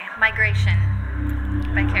Migration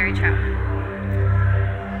by Kerry Trautman.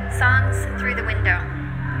 Songs through the window,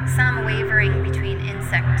 some wavering between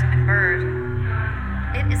insect and bird.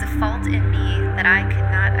 It is a fault in me that I could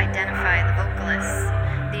not identify the vocalists,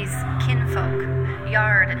 these kinfolk,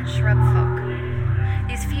 yard and shrub folk.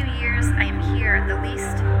 These few years I am here, the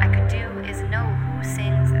least I could do is know who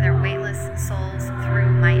sings their weightless souls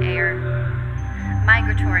through my air.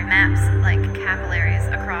 Migratory maps like capillaries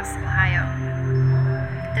across Ohio.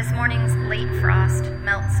 This morning's late frost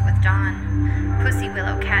melts with dawn, pussy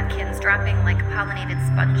willow catkins dropping like pollinated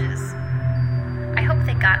sponges. I hope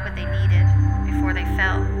they got what they needed before they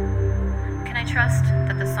fell. Can I trust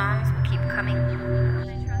that the songs will keep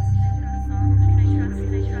coming?